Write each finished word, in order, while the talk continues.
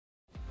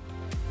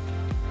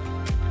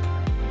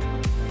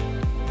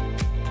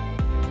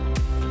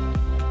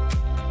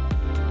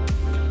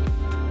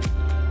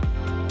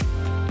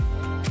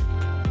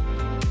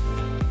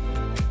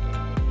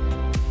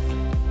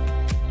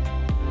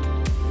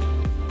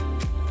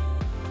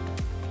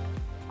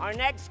Our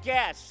next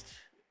guest,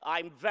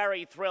 I'm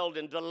very thrilled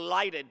and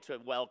delighted to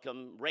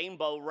welcome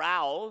Rainbow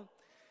Rowell.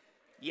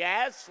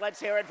 Yes, let's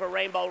hear it for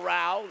Rainbow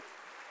Rowell.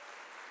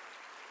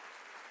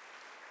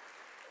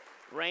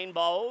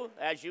 Rainbow,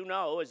 as you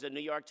know, is a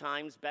New York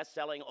Times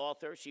best-selling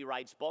author. She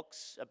writes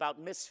books about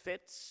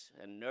misfits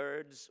and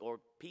nerds, or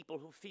people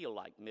who feel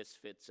like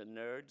misfits and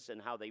nerds,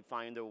 and how they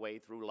find their way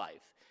through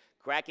life,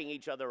 cracking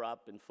each other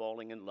up and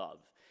falling in love.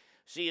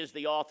 She is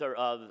the author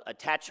of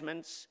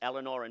Attachments,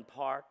 Eleanor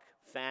Park,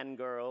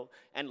 Fangirl,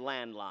 and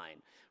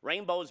Landline.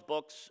 Rainbow's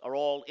books are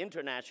all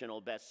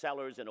international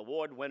bestsellers and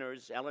award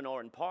winners.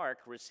 Eleanor Park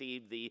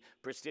received the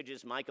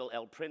prestigious Michael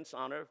L. Prince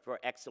Honor for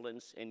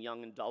Excellence in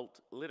Young Adult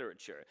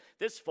Literature.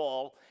 This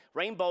fall,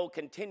 Rainbow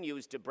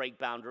continues to break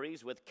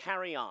boundaries with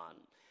Carry On,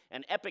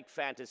 an epic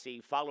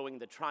fantasy following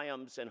the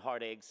triumphs and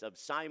heartaches of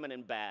Simon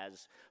and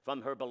Baz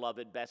from her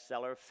beloved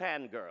bestseller,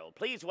 Fangirl.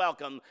 Please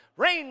welcome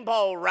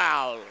Rainbow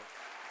Rowell.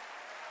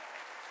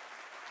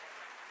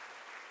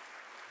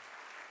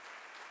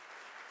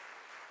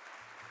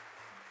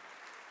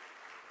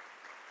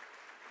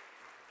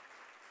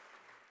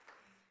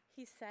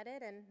 He said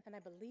it, and I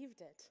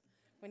believed it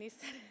when he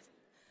said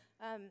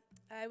it.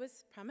 I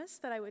was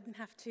promised that I wouldn't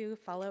have to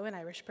follow an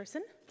Irish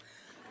person.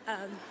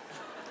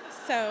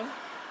 So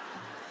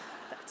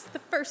that's the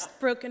first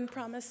broken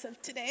promise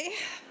of today.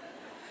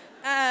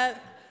 Yeah,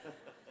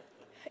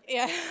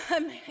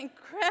 I'm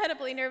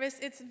incredibly nervous.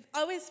 It's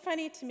always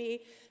funny to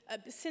me.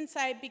 Since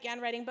I began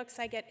writing books,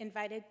 I get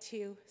invited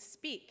to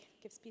speak,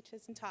 give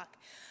speeches and talk,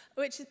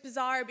 which is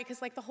bizarre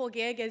because like the whole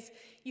gig is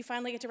you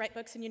finally get to write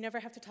books and you never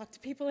have to talk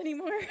to people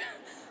anymore.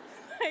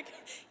 Like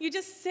you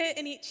just sit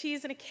and eat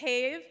cheese in a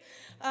cave,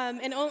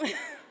 and only.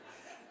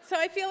 So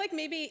I feel like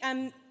maybe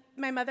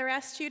my mother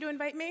asked you to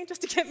invite me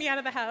just to get me out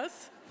of the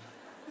house.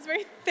 It's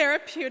very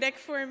therapeutic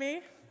for me.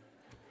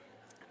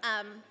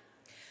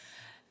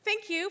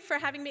 Thank you for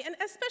having me, and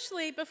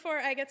especially before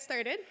I get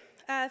started,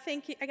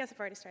 thank you. I guess I've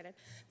already started.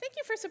 Thank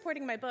you for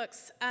supporting my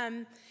books.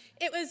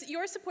 It was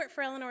your support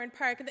for Eleanor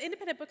Park. The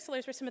independent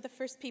booksellers were some of the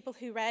first people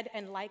who read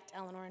and liked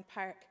Eleanor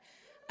Park.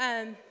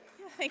 Yeah,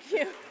 thank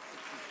you.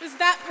 It was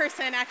that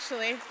person,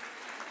 actually.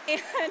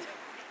 And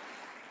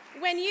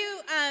when you,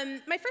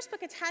 my first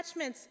book,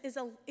 Attachments,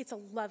 it's a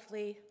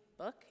lovely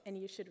book, and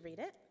you should read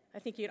it. I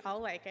think you'd all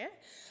like it.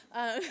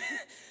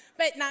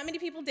 But not many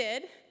people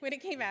did when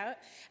it came out.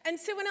 And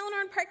so when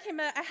Eleanor Park came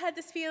out, I had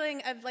this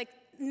feeling of like,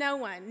 no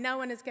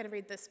one is going to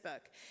read this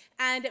book.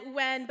 And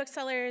when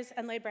booksellers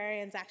and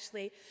librarians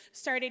actually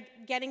started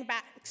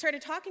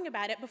talking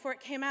about it before it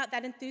came out,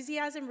 that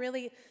enthusiasm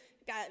really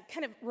got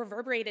kind of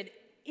reverberated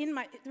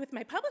with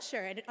my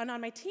publisher and on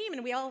my team,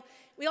 and we all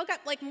got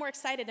like more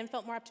excited and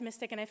felt more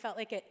optimistic, and I felt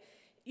like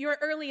your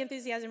early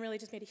enthusiasm really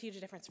just made a huge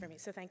difference for me,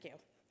 so thank you.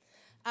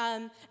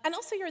 And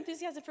also your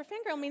enthusiasm for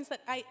Fangirl means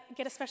that I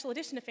get a special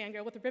edition of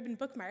Fangirl with a ribbon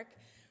bookmark,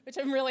 which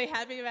I'm really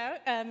happy about,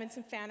 and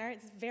some fan art.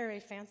 It's very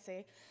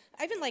fancy.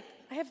 I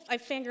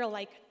have Fangirl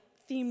like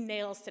themed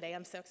nails today.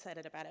 I'm so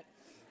excited about it.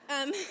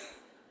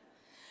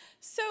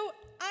 So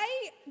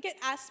I get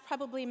asked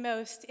probably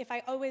most if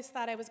I always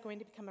thought I was going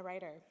to become a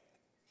writer.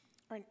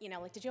 Or,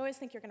 like, did you always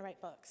think you were going to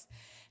write books?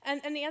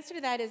 And the answer to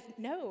that is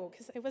no,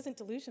 because I wasn't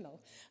delusional.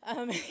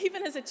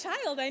 Even as a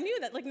child, I knew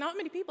that, like, not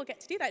many people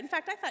get to do that. In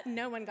fact, I thought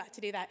no one got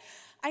to do that.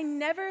 I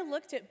never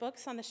looked at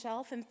books on the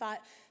shelf and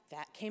thought,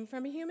 that came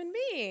from a human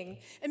being.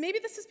 And maybe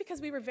this is because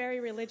we were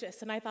very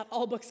religious, and I thought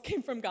all books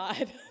came from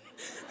God.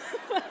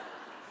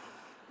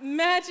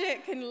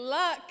 Magic and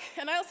luck.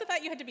 And I also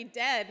thought you had to be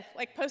dead,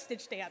 like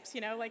postage stamps,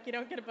 like you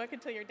don't get a book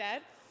until you're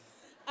dead.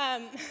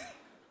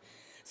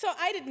 So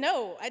I did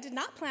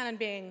not plan on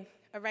being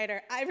a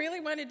writer. I really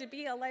wanted to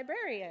be a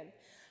librarian.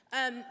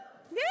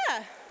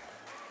 Yeah.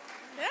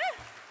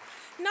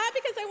 Not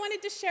because I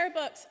wanted to share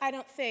books, I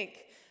don't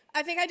think.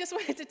 I think I just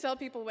wanted to tell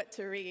people what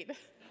to read.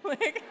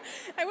 Like,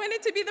 I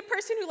wanted to be the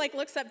person who like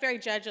looks up very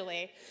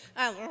judgily.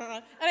 And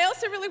I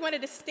also really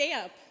wanted a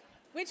stamp,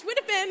 which would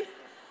have been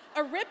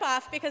a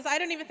ripoff because I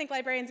don't even think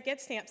librarians get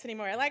stamps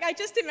anymore. Like, I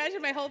just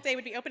imagined my whole day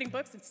would be opening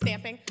books and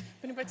stamping,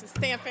 opening books and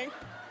stamping.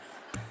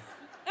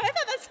 And I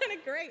thought that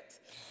sounded great.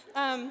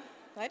 I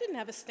didn't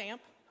have a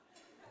stamp.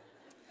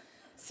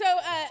 So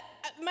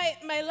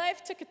my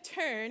life took a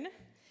turn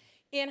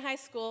in high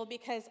school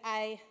because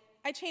I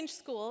changed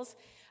schools.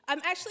 I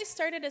actually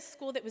started a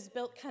school that was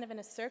built kind of in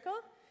a circle,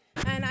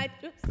 and I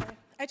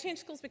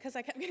changed schools because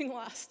I kept getting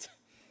lost.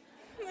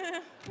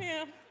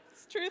 Yeah,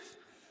 it's truth.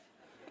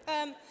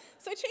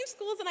 So I changed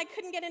schools, and I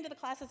couldn't get into the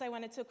classes I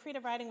wanted, so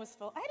creative writing was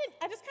full.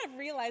 I just kind of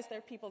realized there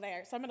are people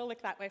there, so I'm going to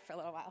look that way for a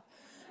little while.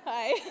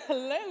 Hi,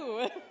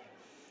 hello.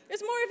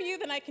 There's more of you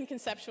than I can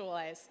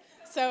conceptualize,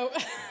 so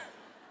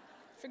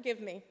forgive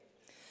me.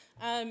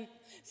 So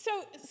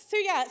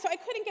I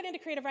couldn't get into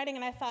creative writing,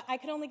 and I thought I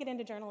could only get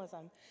into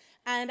journalism.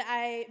 And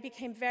I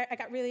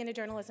got really into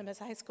journalism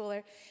as a high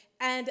schooler.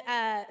 And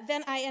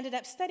then I ended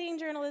up studying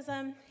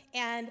journalism,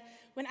 and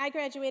when I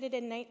graduated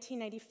in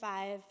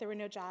 1995, there were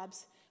no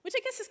jobs, which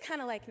I guess is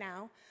kind of like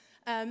now.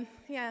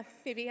 Yeah,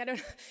 maybe, I don't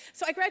know.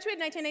 So I graduated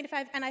in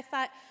 1995, and I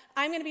thought,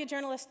 I'm going to be a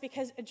journalist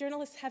because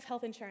journalists have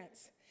health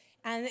insurance.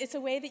 And it's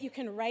a way that you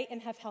can write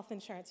and have health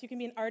insurance. You can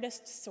be an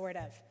artist, sort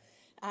of,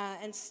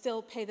 and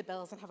still pay the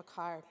bills and have a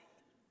car.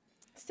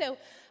 So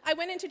I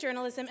went into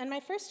journalism, and my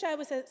first job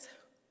was as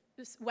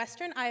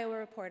Western Iowa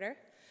reporter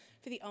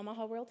for the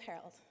Omaha World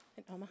Herald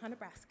in Omaha,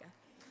 Nebraska.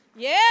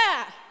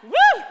 Yeah!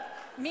 Woo!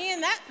 Me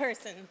and that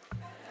person.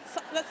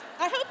 So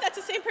I hope that's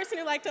the same person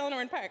who liked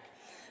Eleanor Park.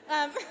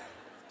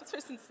 This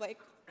person's like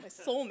my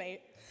soulmate.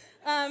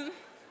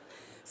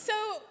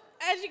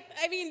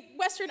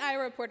 Western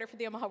Iowa reporter for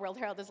the Omaha World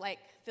Herald is like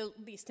the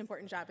least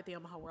important job at the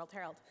Omaha World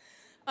Herald.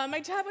 My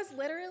job was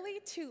literally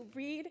to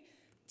read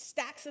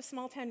stacks of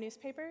small town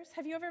newspapers.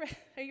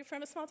 Are you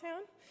from a small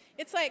town?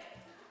 It's like,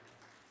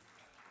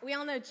 we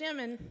all know Jim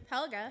and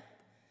Helga,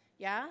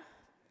 yeah?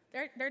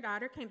 Their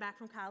daughter came back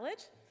from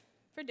college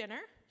for dinner.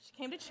 She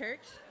came to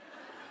church.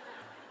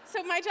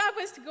 So my job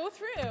was to go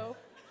through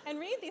and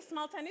read these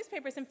small town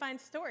newspapers and find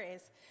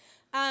stories.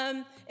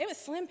 It was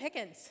slim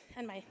pickings,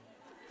 and my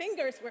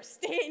fingers were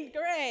stained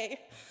gray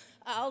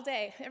all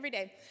day, every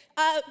day.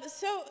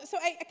 So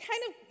I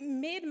kind of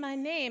made my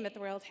name at the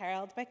World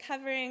Herald by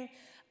covering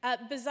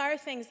bizarre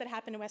things that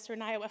happened in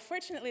Western Iowa.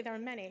 Fortunately, there were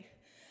many.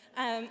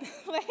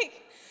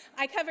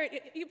 I covered,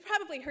 you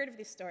probably heard of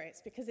these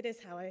stories because it is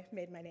how I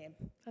made my name.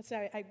 That's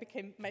how I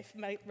became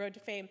my road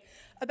to fame.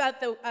 About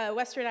the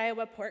Western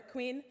Iowa pork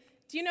queen.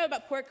 Do you know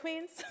about pork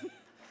queens?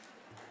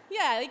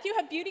 Yeah, like you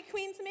have beauty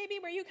queens maybe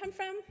where you come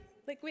from.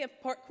 Like we have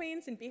pork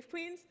queens and beef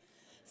queens.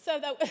 So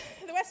the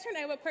Western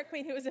Iowa pork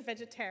queen who was a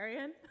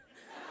vegetarian.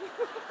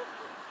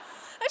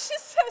 She's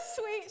so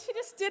sweet. She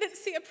just didn't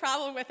see a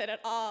problem with it at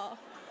all.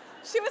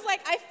 She was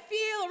like, I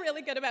feel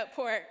really good about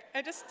pork.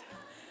 I just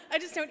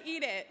don't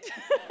eat it.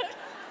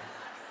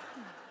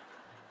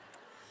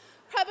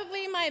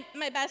 Probably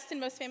my best and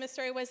most famous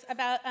story was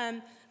about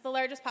the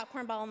largest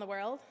popcorn ball in the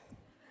world,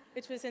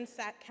 which was in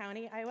Sac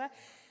County, Iowa.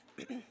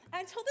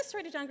 I told this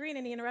story to John Green,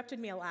 and he interrupted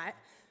me a lot,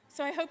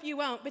 so I hope you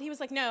won't. But he was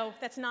like, no,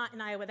 that's not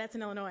in Iowa, that's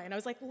in Illinois. And I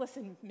was like,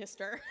 listen,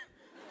 mister.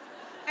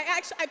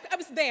 I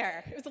was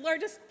there. It was the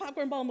largest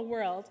popcorn ball in the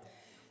world.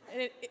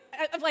 And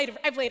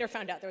I've later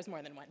found out there was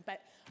more than one,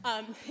 but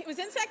it was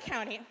in Sac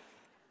County.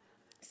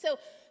 So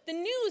the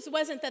news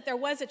wasn't that there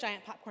was a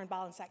giant popcorn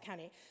ball in Sac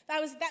County.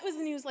 That was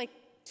the news like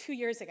 2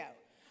 years ago.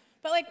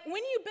 But like when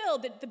you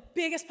build the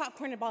biggest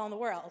popcorn ball in the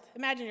world,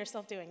 imagine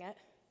yourself doing it.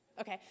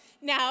 Okay,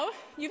 now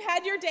you've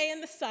had your day in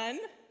the sun.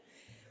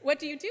 What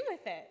do you do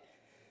with it,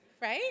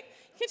 right?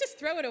 You can't just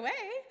throw it away.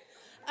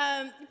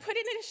 You put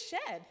it in a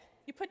shed.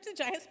 You put the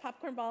giant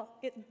popcorn ball,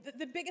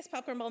 the biggest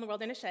popcorn ball in the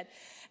world, in a shed.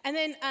 And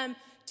then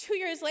 2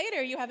 years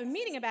later, you have a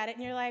meeting about it,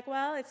 and you're like,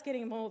 well, it's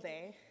getting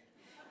moldy.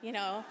 You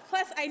know,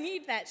 plus I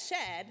need that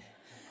shed.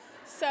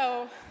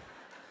 So,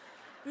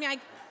 I mean,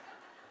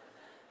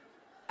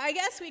 I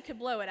guess we could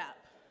blow it up.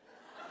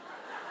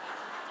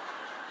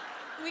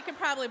 We could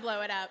probably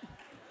blow it up.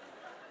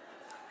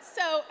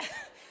 So,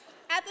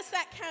 at the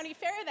Sac County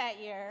Fair that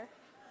year,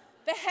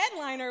 the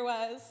headliner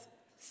was,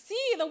 see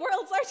the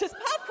world's largest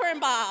popcorn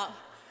ball.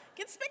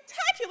 Gets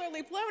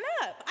spectacularly blown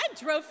up. I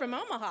drove from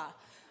Omaha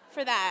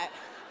for that.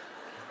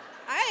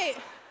 I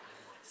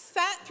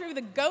sat through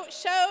the goat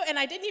show, and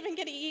I didn't even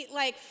get to eat,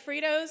 like,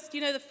 Fritos. Do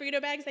you know the Frito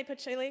bags they put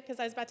chili? Because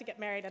I was about to get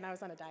married, and I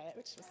was on a diet,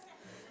 which was,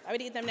 I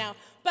would eat them now.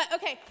 But,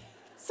 okay,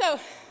 so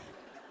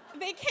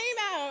they came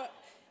out,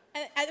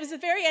 and it was the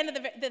very end of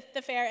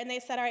the fair, and they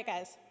said, all right,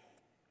 guys,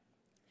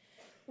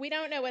 we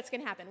don't know what's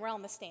going to happen. We're all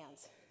in the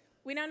stands.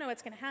 We don't know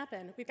what's going to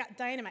happen. We've got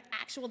dynamite,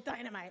 actual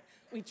dynamite.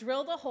 We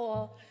drilled a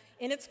hole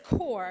in its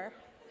core.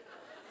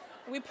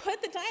 We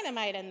put the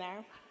dynamite in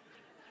there.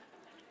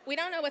 We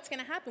don't know what's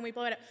going to happen. We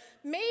blow it up.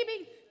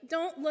 Maybe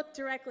don't look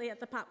directly at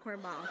the popcorn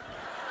ball.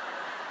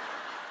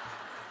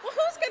 Well,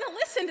 who's going to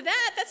listen to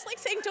that? That's like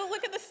saying don't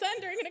look at the sun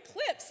during an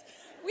eclipse.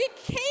 We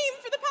came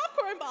for the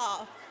popcorn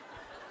ball.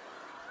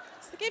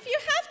 It's like if you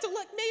have to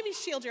look, maybe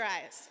shield your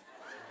eyes.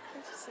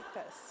 Just like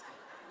this.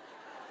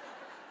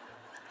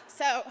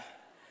 So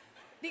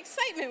the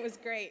excitement was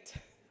great.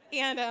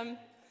 And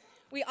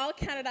we all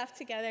counted off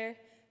together,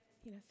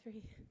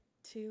 3,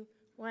 2,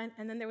 1,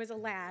 and then there was a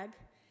lag,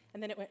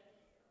 and then it went,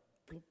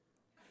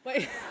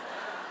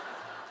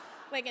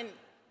 like in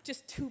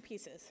just 2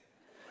 pieces.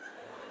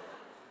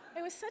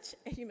 It was such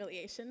a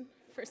humiliation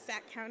for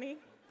Sac County,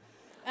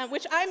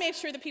 which I made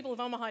sure the people of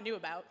Omaha knew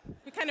about.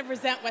 We kind of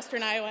resent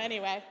Western Iowa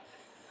anyway.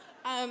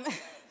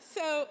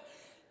 So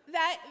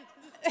that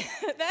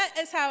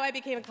is how I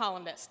became a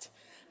columnist.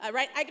 I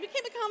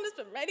became a columnist,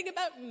 but writing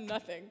about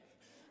nothing.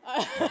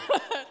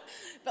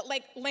 But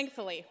like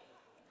lengthily.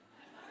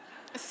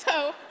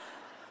 So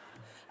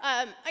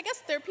I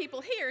guess there are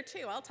people here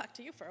too. I'll talk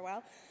to you for a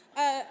while.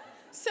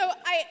 So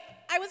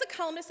I was a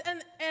columnist,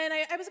 and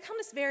I was a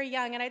columnist very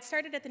young, and I'd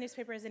started at the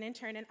newspaper as an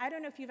intern, and I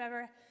don't know if you've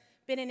ever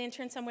been an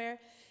intern somewhere.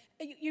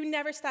 You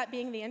never stop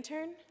being the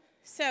intern.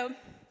 So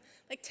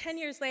like 10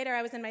 years later,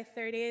 I was in my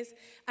 30s,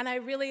 and I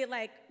really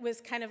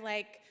was kind of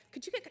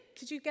could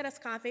you get us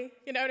coffee?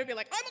 You know, to be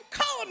like, I'm a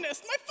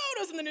columnist, my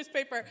photo's in the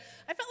newspaper.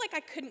 I felt like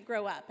I couldn't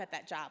grow up at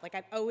that job. Like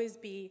I'd always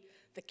be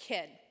the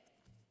kid.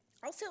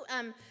 Also,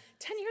 10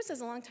 years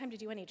is a long time to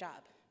do any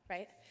job,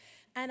 right?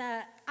 And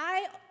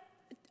I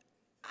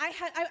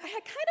had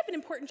kind of an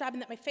important job in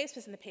that my face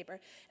was in the paper,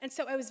 and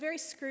so I was very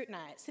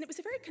scrutinized. And it was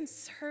a very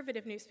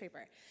conservative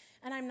newspaper,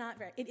 and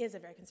it is a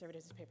very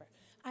conservative newspaper.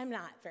 I'm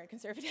not very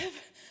conservative.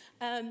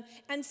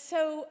 And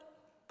so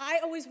I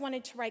always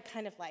wanted to write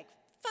kind of like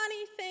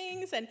funny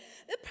things, and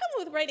the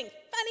problem with writing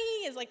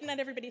funny is like not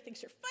everybody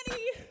thinks you're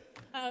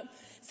funny.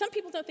 Some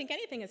people don't think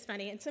anything is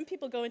funny, and some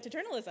people go into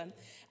journalism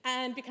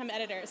and become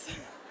editors.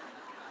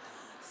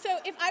 So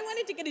if I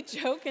wanted to get a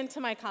joke into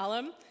my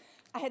column,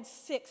 I had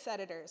 6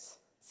 editors.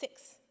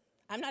 6.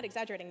 I'm not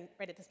exaggerating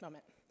right at this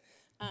moment.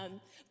 I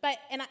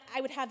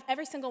would have,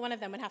 every single one of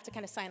them would have to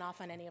kind of sign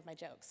off on any of my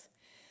jokes.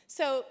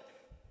 So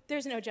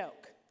there's no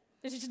joke.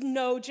 There's just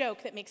no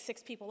joke that makes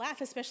 6 people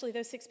laugh, especially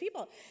those 6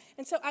 people.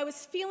 And so I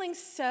was feeling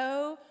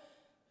so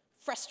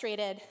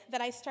frustrated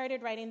that I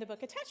started writing the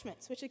book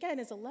Attachments, which again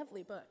is a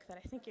lovely book that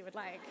I think you would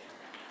like.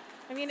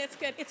 I mean, it's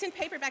good. It's in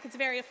paperback. It's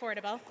very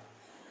affordable.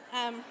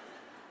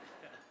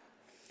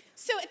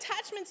 So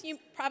Attachments, you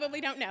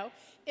probably don't know,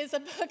 is a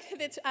book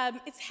that's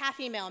it's half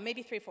email,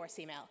 maybe 3/4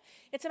 email.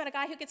 It's about a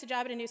guy who gets a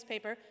job at a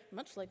newspaper,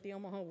 much like the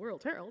Omaha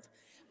World Herald,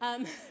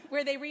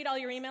 where they read all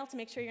your email to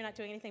make sure you're not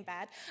doing anything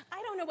bad.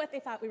 I don't know what they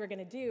thought we were going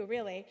to do,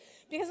 really,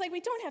 because like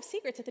we don't have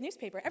secrets at the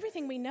newspaper.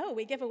 Everything we know,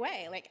 we give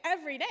away, like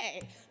every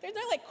day. They're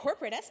like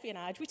corporate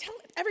espionage. We tell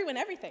everyone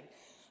everything.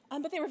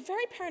 But they were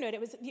very paranoid. It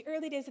was the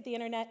early days of the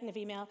internet and of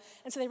email,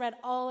 and so they read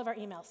all of our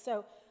emails.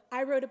 So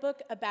I wrote a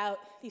book about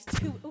these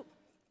 2.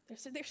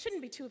 There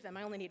shouldn't be 2 of them.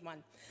 I only need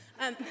 1.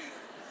 I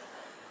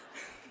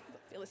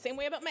feel the same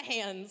way about my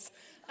hands.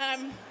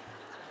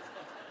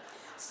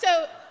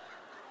 So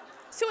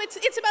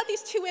it's about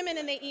these 2 women,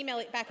 and they email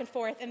it back and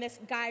forth, and this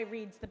guy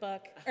reads the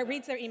book, or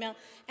reads their email,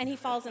 and he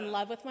falls in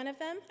love with one of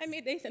them. I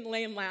made Nathan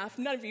Lane laugh.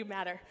 None of you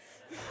matter.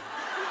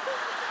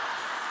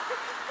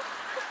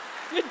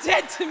 You're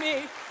dead to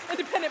me,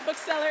 independent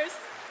booksellers.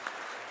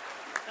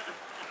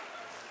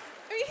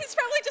 I mean, he's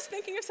probably just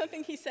thinking of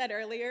something he said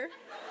earlier.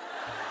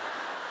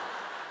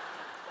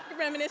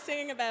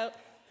 Reminiscing about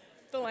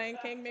The Lion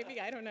King, maybe,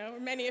 I don't know, or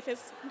many of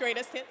his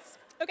greatest hits.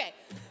 Okay,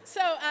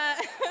 so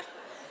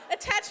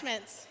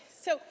Attachments.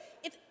 So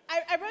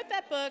I wrote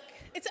that book.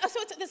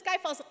 This guy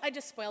falls, I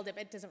just spoiled it,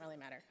 but it doesn't really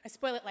matter. I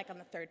spoil it like on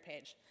the 3rd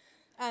page.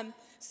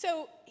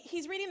 So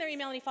he's reading their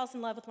email, and he falls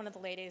in love with one of the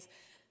ladies.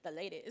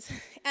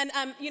 And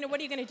you know, what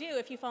are you going to do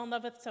if you fall in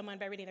love with someone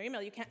by reading their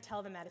email? You can't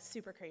tell them that. It's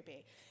super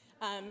creepy.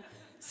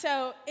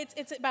 So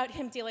it's about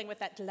him dealing with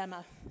that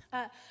dilemma.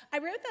 I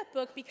wrote that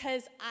book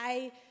because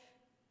I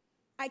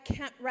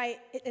can't write,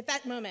 at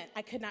that moment,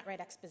 I could not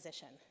write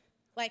exposition.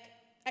 Like,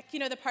 you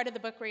know, the part of the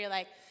book where you're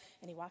like,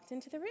 and he walked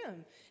into the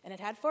room, and it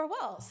had 4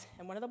 walls,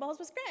 and one of the walls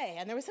was gray,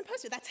 and there was some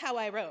posters. That's how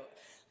I wrote.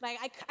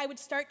 Like, I would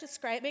start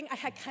describing, I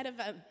had kind of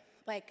a,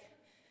 like,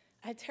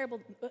 I had terrible,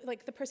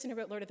 like the person who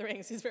wrote Lord of the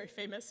Rings, he's very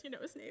famous, you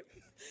know his name.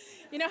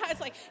 You know how it's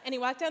like, and he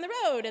walked down the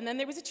road, and then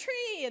there was a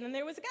tree, and then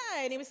there was a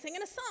guy, and he was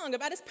singing a song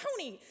about his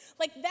pony.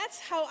 Like, that's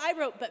how I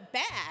wrote, but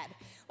bad.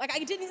 Like, I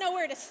didn't know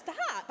where to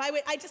stop.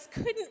 I just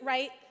couldn't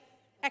write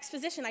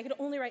exposition. I could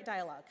only write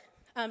dialogue.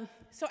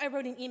 So I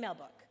wrote an email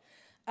book.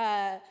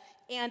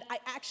 And I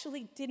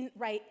actually didn't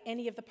write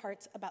any of the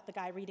parts about the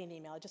guy reading the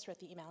email. I just wrote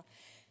the email.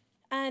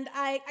 And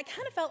I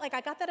kind of felt like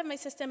I got that out of my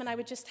system, and I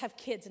would just have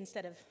kids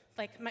instead of,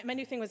 like, my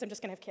new thing was I'm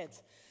just going to have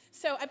kids.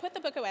 So I put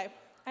the book away.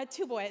 I had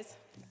 2 boys.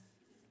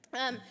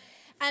 And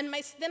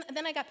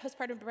then I got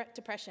postpartum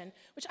depression,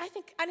 which I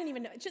didn't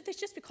even know. They should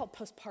just be called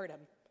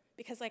postpartum,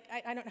 because, like,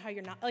 I don't know how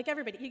you're not, like,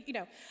 everybody, you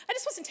know, I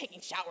just wasn't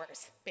taking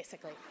showers,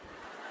 basically.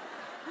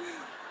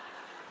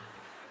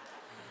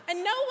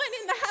 And no one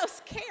in the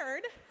house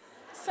cared,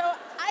 so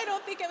I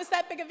don't think it was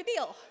that big of a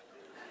deal.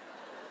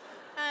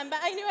 But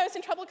I knew I was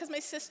in trouble because my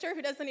sister,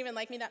 who doesn't even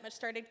like me that much,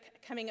 started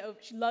coming over.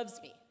 She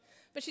loves me,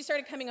 but she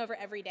started coming over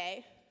every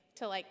day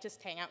to, like,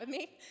 just hang out with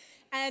me.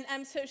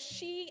 And so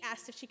she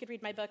asked if she could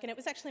read my book, and it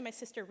was actually my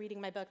sister reading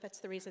my book. That's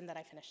the reason that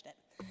I finished it.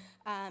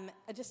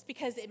 Just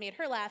because it made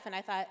her laugh, and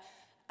I thought,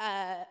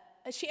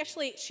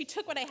 she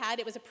took what I had.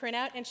 It was a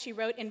printout, and she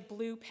wrote in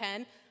blue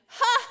pen,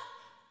 "Ha!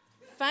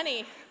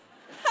 Funny.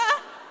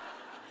 Ha!"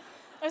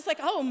 I was like,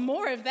 oh,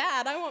 more of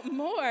that. I want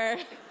more.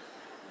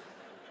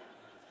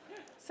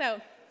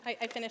 So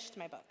I finished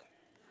my book.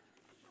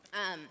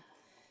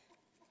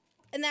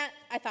 And that,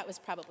 I thought, was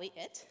probably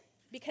it,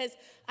 because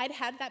I'd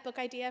had that book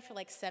idea for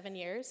like 7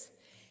 years,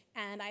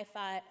 and I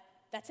thought,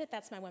 that's it,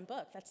 that's my one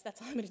book. That's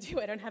all I'm going to do.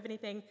 I don't have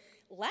anything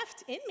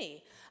left in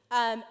me.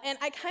 And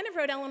I kind of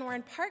wrote Eleanor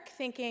Park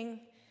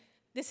thinking,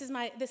 this is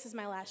my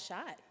last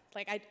shot.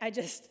 Like, I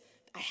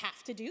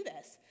have to do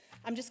this.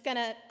 I'm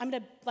gonna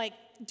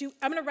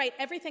write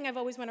everything I've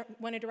always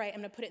wanted to write. I'm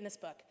gonna put it in this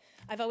book.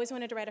 I've always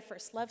wanted to write a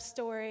first love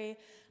story.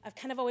 I've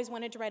kind of always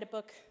wanted to write a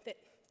book that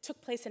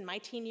took place in my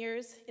teen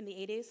years in the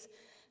 80s.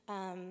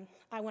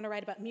 I want to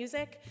write about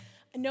music.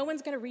 No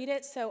one's going to read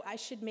it, so I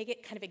should make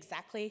it kind of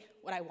exactly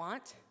what I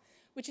want,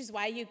 which is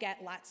why you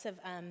get lots of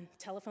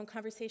telephone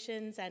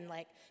conversations and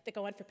like that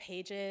go on for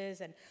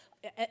pages,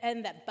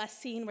 and that bus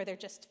scene where they're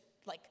just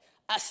like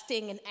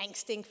usting and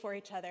angsting for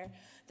each other.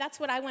 That's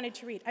what I wanted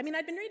to read. I mean,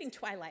 I'd been reading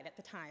Twilight at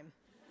the time.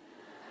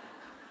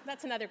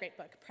 That's another great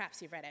book.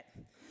 Perhaps you've read it.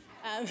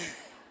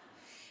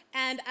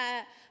 And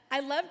I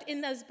loved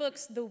in those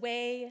books the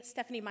way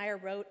Stephanie Meyer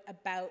wrote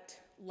about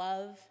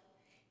love,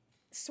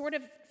 sort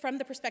of from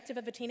the perspective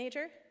of a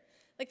teenager.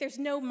 Like, there's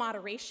no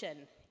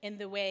moderation in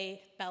the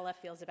way Bella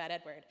feels about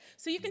Edward.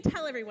 So you can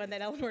tell everyone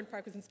that Eleanor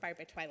Park was inspired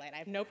by Twilight. I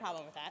have no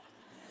problem with that.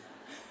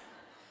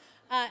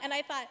 And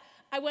I thought,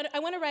 I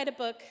want to write a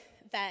book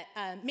that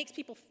makes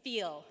people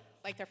feel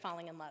like they're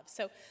falling in love.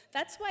 So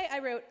that's why I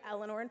wrote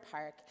Eleanor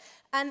Park.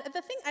 And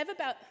the thing, I have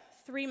about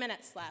 3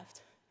 minutes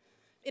left.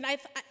 And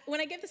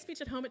when I gave the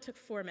speech at home, it took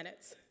 4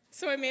 minutes.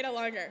 So I made it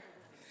longer.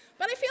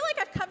 But I feel like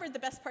I've covered the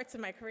best parts of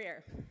my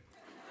career.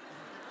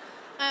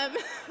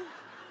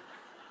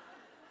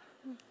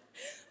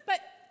 But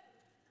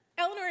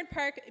Eleanor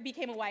Park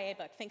became a YA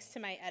book, thanks to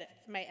my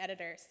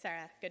editor,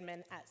 Sarah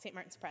Goodman at St.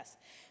 Martin's Press.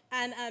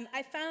 And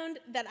I found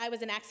that I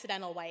was an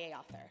accidental YA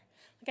author.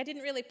 Like, I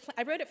didn't really,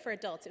 I wrote it for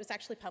adults. It was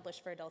actually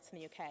published for adults in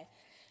the UK.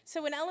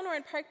 So when Eleanor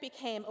Park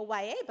became a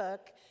YA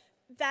book,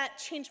 that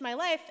changed my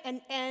life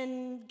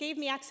and gave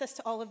me access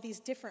to all of these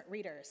different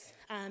readers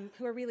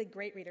who are really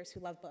great readers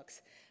who love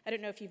books. I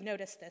don't know if you've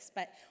noticed this,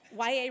 but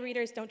YA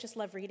readers don't just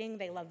love reading,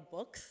 they love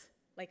books,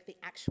 like the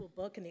actual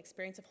book and the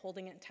experience of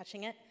holding it and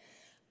touching it.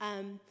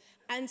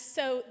 And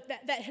so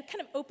that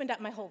kind of opened up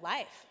my whole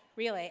life,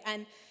 really,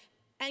 and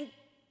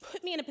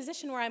put me in a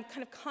position where I'm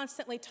kind of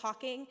constantly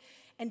talking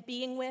and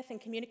being with and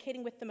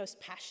communicating with the most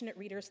passionate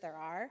readers there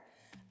are,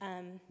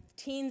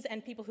 teens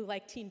and people who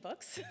like teen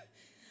books.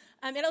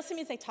 It also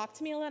means they talk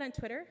to me a lot on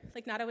Twitter,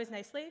 like not always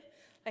nicely.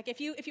 Like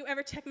if you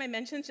ever check my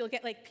mentions, you'll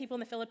get like people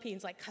in the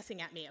Philippines like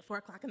cussing at me at 4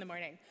 o'clock in the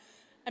morning.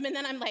 And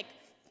then I'm like,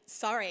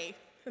 sorry.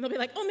 And they'll be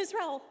like, oh, Ms.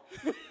 Rowell.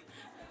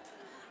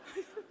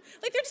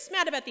 Like they're just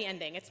mad about the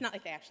ending. It's not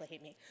like they actually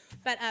hate me.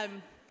 But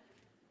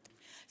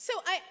so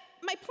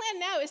my plan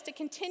now is to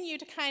continue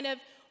to kind of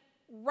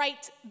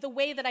write the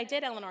way that I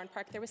did Eleanor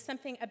Park. There was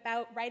something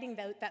about writing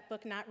that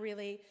book, not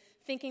really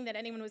thinking that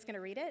anyone was going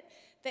to read it,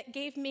 that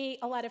gave me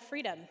a lot of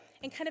freedom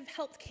and kind of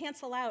helped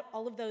cancel out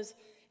all of those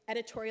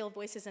editorial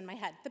voices in my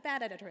head, the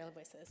bad editorial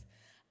voices.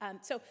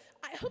 So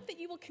I hope that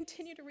you will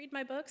continue to read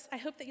my books. I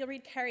hope that you'll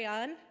read Carry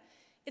On.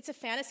 It's a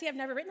fantasy. I've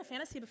never written a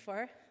fantasy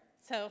before,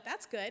 so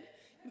that's good.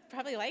 You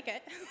probably like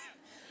it.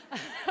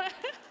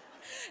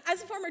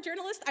 As a former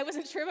journalist, I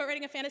wasn't sure about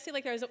writing a fantasy.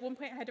 Like, there was at one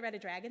point I had to write a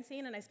dragon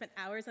scene, and I spent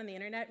hours on the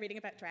internet reading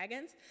about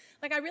dragons.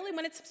 Like, I really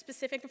wanted some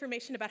specific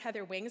information about how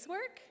their wings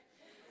work.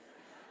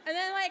 And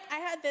then, like, I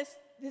had this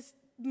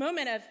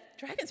moment of,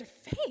 dragons are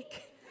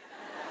fake.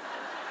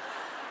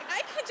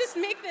 I could just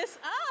make this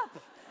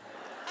up.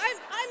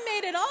 I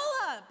made it all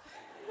up,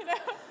 you know?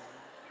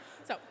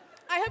 So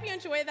I hope you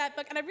enjoy that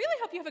book, and I really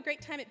hope you have a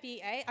great time at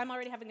BEA. I'm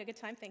already having a good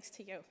time thanks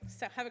to you.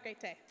 So have a great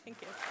day.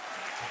 Thank you.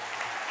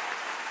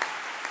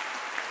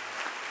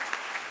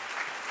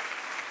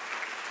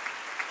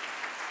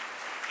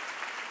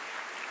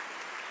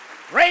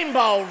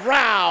 Rainbow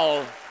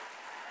Rowell.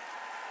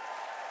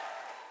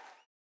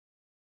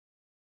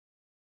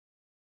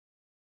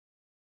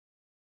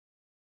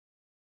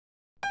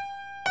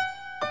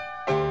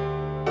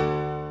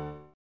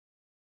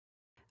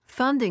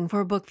 Funding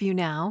for Bookview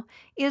Now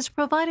is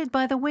provided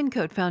by the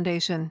Wincote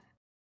Foundation.